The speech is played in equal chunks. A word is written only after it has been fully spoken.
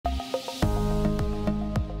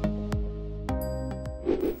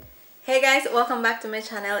Hey guys, welcome back to my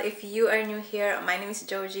channel. If you are new here, my name is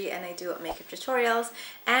Joji and I do makeup tutorials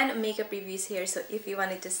and makeup reviews here. So if you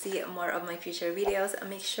wanted to see more of my future videos,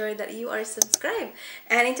 make sure that you are subscribed.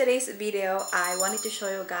 And in today's video, I wanted to show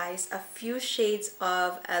you guys a few shades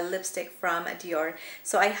of a lipstick from Dior.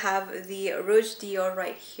 So I have the Rouge Dior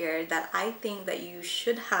right here that I think that you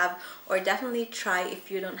should have or definitely try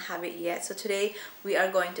if you don't have it yet. So today we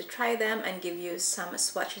are going to try them and give you some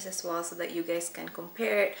swatches as well so that you guys can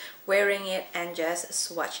compare it, wearing it and just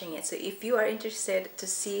swatching it. So if you are interested to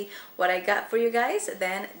see what I got for you guys,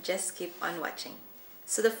 then just keep on watching.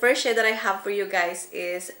 So the first shade that I have for you guys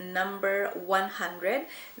is number 100.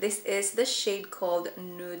 This is the shade called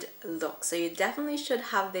Nude Look. So you definitely should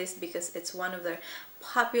have this because it's one of the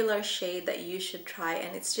popular shade that you should try,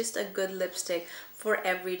 and it's just a good lipstick for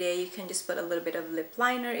every day. You can just put a little bit of lip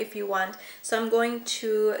liner if you want. So I'm going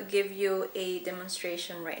to give you a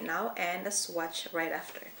demonstration right now and a swatch right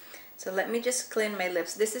after. So let me just clean my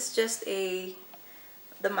lips. This is just the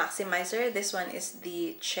maximizer. This one is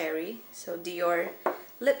the Cherry, so Dior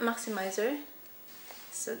lip maximizer.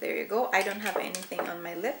 So there you go. I don't have anything on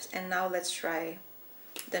my lips, and now let's try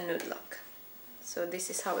the Nude Look. So this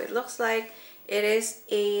is how it looks like. It is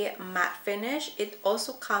a matte finish. It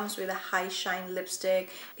also comes with a high shine lipstick.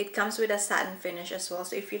 It comes with a satin finish as well.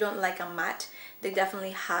 So if you don't like a matte, they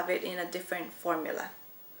definitely have it in a different formula.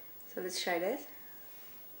 So let's try this.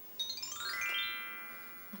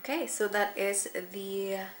 Okay, so that is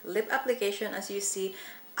the lip application. As you see,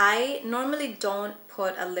 I normally don't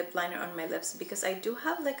put a lip liner on my lips because I do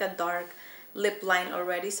have like a dark lip line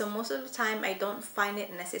already, so most of the time I don't find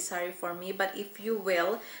it necessary for me. But if you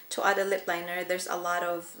will to add a lip liner, there's a lot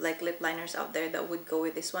of like lip liners out there that would go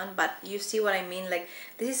with this one. But you see what I mean, like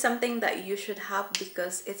this is something that you should have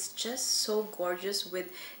because it's just so gorgeous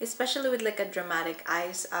with, especially with like a dramatic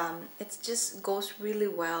eyes. It just goes really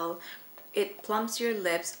well. It plumps your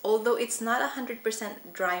lips, although it's not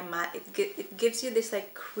 100% dry matte. It gives you this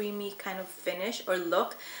like creamy kind of finish or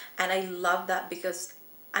look, and I love that because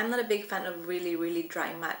I'm not a big fan of really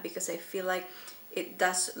dry matte because I feel like it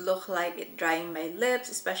does look like it drying my lips,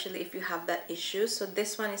 especially if you have that issue. So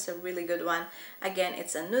this one is a really good one. Again,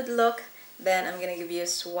 it's a Nude Look. Then I'm gonna give you a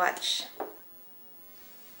swatch,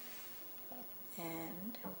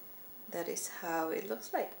 and that is how it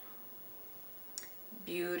looks like.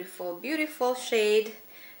 Beautiful, beautiful shade.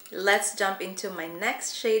 Let's jump into my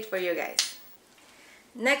next shade for you guys.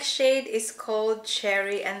 Next shade is called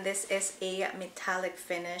Cherry, and this is a metallic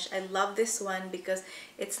finish. I love this one because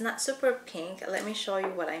it's not super pink. Let me show you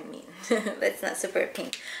what I mean. It's not super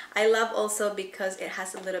pink. I love also because it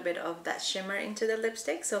has a little bit of that shimmer into the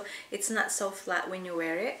lipstick, so it's not so flat when you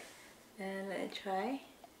wear it. And let me try.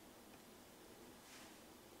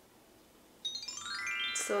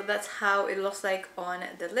 So that's how it looks like on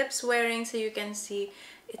the lips wearing. So you can see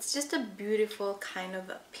it's just a beautiful kind of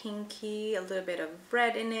pinky, a little bit of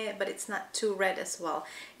red in it, but it's not too red as well.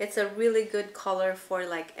 It's a really good color for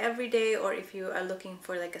like everyday, or if you are looking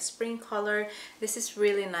for like a spring color. This is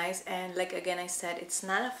really nice, and like again I said, it's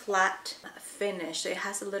not a flat finish, so it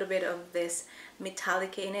has a little bit of this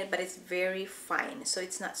metallic in it, but it's very fine, so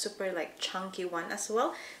it's not super like chunky one as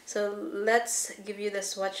well. So let's give you the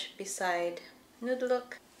swatch beside Nude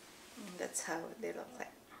Look. That's how they look like.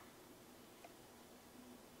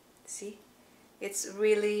 See, it's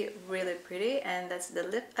really pretty, and that's the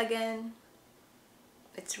lip again.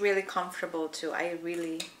 It's really comfortable too. I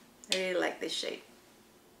really like this shade.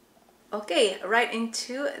 Okay, right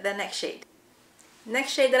into the next shade.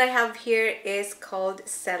 Next shade that I have here is called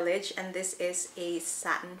Sillage, and this is a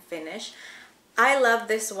satin finish. I love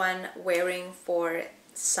this one wearing for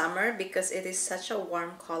summer because it is such a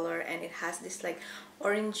warm color, and it has this like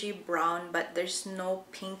orangey brown, but there's no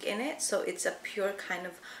pink in it, so it's a pure kind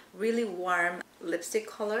of really warm lipstick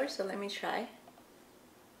color. So let me try.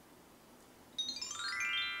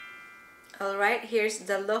 Alright, here's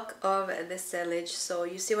the look of the Sillage. So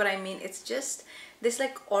you see what I mean, it's just this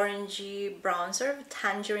like orangey brown, sort of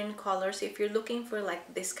tangerine color. So if you're looking for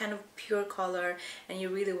like this kind of pure color and you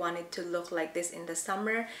really want it to look like this in the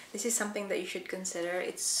summer, this is something that you should consider.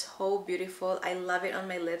 It's so beautiful. I love it on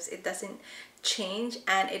my lips. It doesn't change,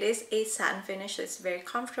 and it is a satin finish, so it's very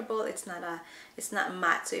comfortable. It's not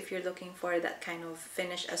matte, so if you're looking for that kind of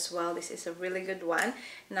finish as well, this is a really good one.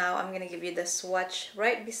 Now I'm gonna give you the swatch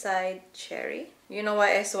right beside Cherry. You know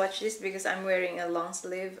why I swatch this? Because I'm wearing a long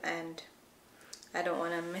sleeve and I don't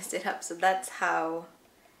want to mess it up. So that's how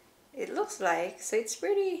it looks like. So it's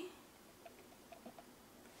pretty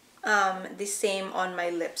the same on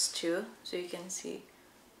my lips too, so you can see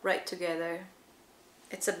right together.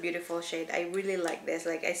 It's a beautiful shade. I really like this.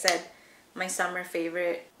 Like I said, my summer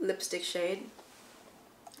favorite lipstick shade.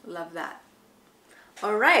 Love that.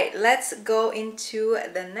 Alright, let's go into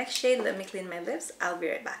the next shade. Let me clean my lips. I'll be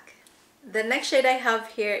right back. The next shade I have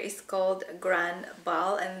here is called Grand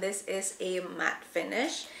Bal, and this is a matte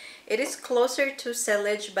finish. It is closer to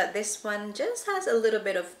Sillage, but this one just has a little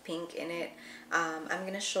bit of pink in it. I'm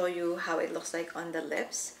going to show you how it looks like on the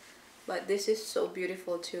lips. But this is so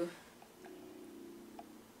beautiful too.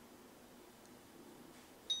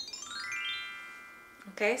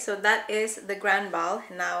 Okay, so that is the Grand Bal.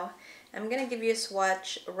 Now, I'm going to give you a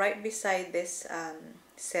swatch right beside this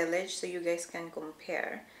Sillage so you guys can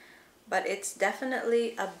compare. But it's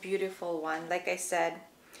definitely a beautiful one. Like I said,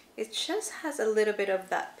 it just has a little bit of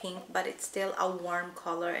that pink, but it's still a warm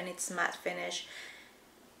color and it's matte finish.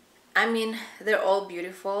 I mean, they're all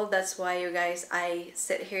beautiful. That's why, you guys, I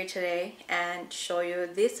sit here today and show you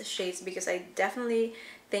these shades, because I definitely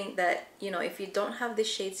think that, you know, if you don't have these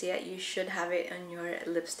shades yet, you should have it on your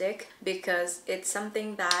lipstick, because it's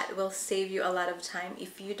something that will save you a lot of time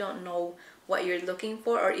if you don't know what you're looking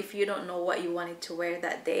for, or if you don't know what you wanted to wear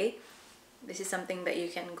that day. This is something that you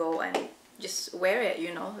can go and just wear it,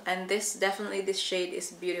 you know. And this shade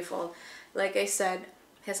is beautiful. Like I said,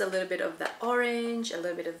 has a little bit of the orange, a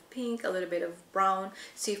little bit of pink, a little bit of brown.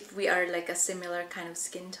 So if we are like a similar kind of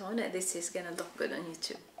skin tone, this is gonna look good on you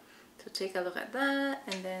too. So take a look at that,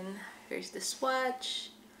 and then here's the swatch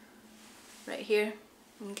right here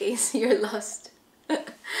in case you're lost.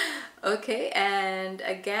 Okay, and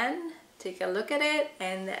again, take a look at it,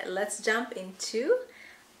 and let's jump into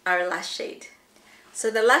our last shade. So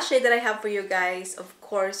the last shade that I have for you guys, of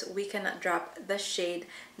course, we cannot drop the shade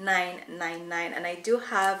 999, and I do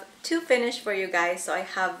have two finish for you guys. So I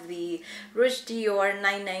have the Rouge Dior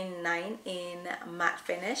 999 in matte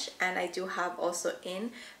finish, and I do have also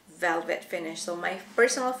in velvet finish. So my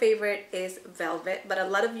personal favorite is velvet, but a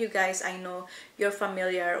lot of you guys, I know you're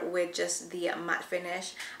familiar with just the matte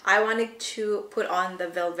finish. I wanted to put on the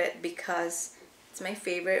velvet because it's my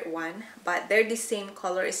favorite one, but they're the same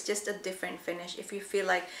color. It's just a different finish. If you feel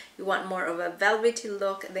like you want more of a velvety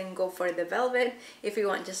look, then go for the velvet. If you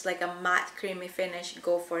want just like a matte creamy finish,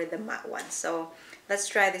 go for the matte one. So let's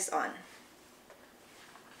try this on.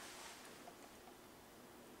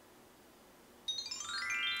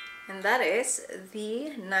 And that is the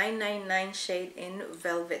 999 shade in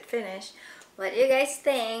velvet finish. What do you guys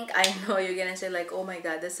think? I know you're gonna say like, oh my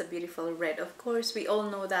god, that's a beautiful red. Of course, we all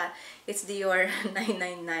know that it's Dior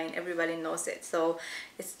 999. Everybody knows it. So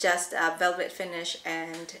it's just a velvet finish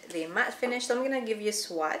and the matte finish. So I'm gonna give you a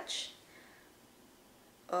swatch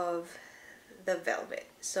of the velvet.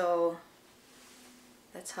 So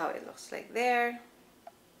that's how it looks like there.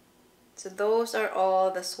 So those are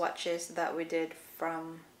all the swatches that we did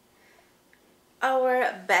from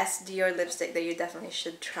our best Dior lipstick that you definitely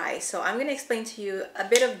should try. So I'm going to explain to you a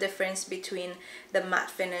bit of difference between the matte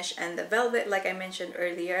finish and the velvet. Like I mentioned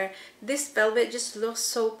earlier, this velvet just looks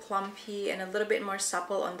so plumpy and a little bit more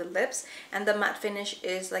supple on the lips, and the matte finish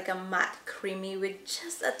is like a matte creamy with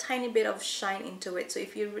just a tiny bit of shine into it. So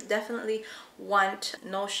if you definitely want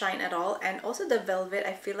no shine at all, and also the velvet,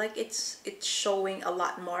 I feel like it's showing a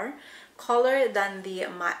lot more color than the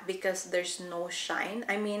matte because there's no shine.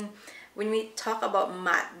 I mean, when we talk about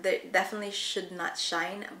matte, they definitely should not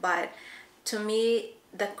shine, but to me,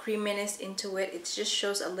 the creaminess into it, it just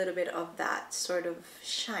shows a little bit of that sort of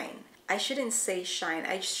shine. I shouldn't say shine,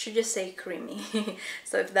 I should just say creamy.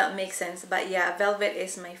 So if that makes sense. But yeah, velvet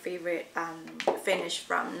is my favorite finish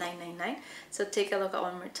from 999. So take a look at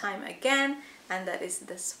one more time again, and that is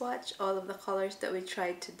the swatch, all of the colors that we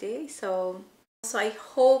tried today. So I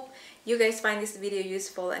hope you guys find this video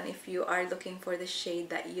useful, and if you are looking for the shade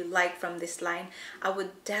that you like from this line, I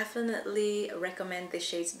would definitely recommend the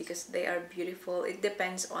shades because they are beautiful. It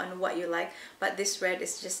depends on what you like, but this red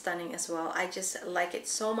is just stunning as well. I just like it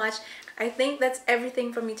so much. I think that's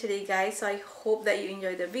everything from me today, guys. So I hope that you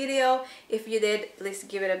enjoyed the video. If you did, please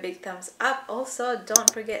give it a big thumbs up. Also, don't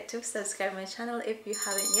forget to subscribe my channel if you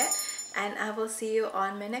haven't yet, and I will see you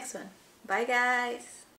on my next one. Bye guys.